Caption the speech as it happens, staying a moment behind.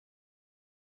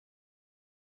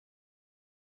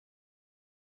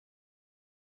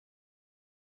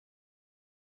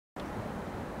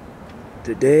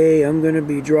Today I'm going to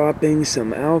be dropping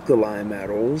some alkali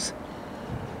metals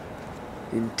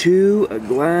into a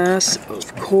glass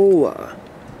of cola.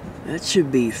 That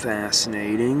should be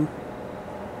fascinating.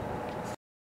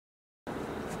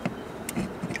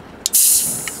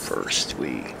 First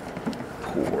we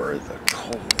pour the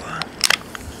cola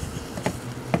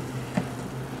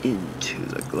into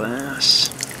the glass.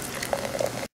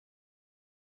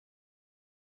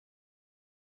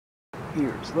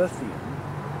 Here's lithium.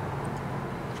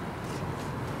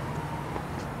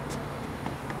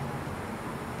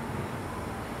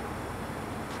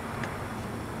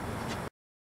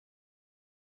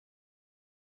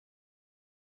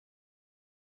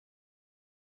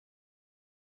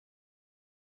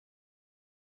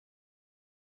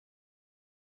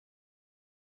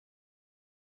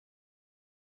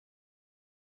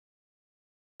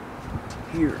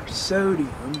 Here's sodium.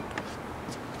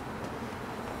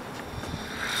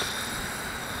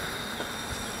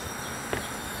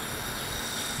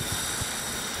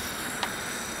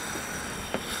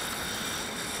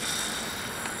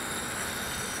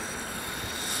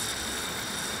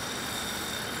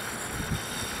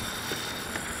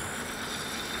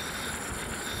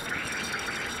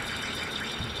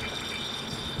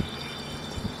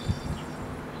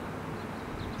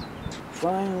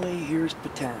 Finally, here's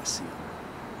potassium.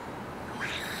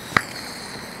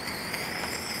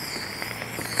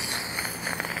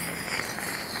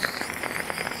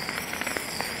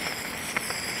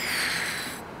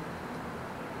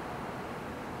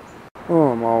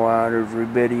 Oh, I'm all out of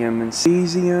rubidium and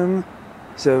cesium,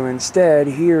 so instead,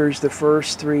 here's the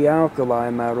first three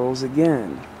alkali metals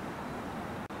again.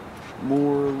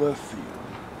 More lithium.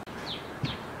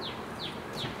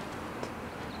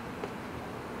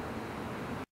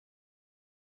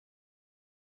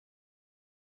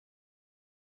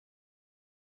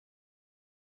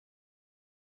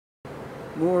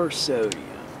 More sodium.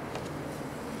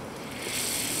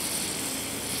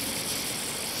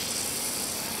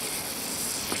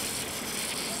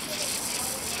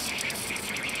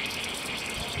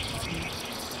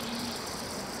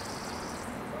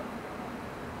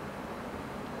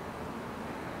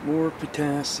 More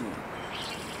potassium.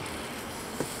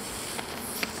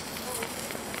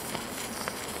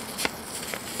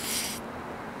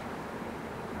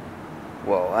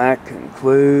 Well, that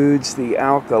concludes the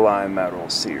alkali metal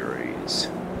series.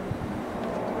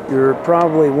 You're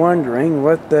probably wondering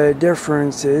what the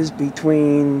difference is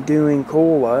between doing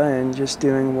cola and just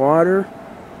doing water.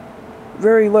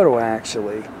 Very little,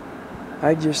 actually.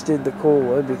 I just did the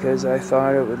cola because I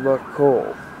thought it would look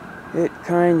cool. It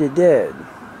kinda did.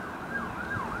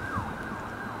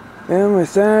 And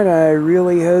with that, I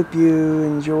really hope you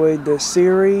enjoyed this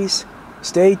series.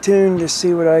 Stay tuned to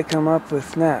see what I come up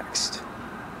with next.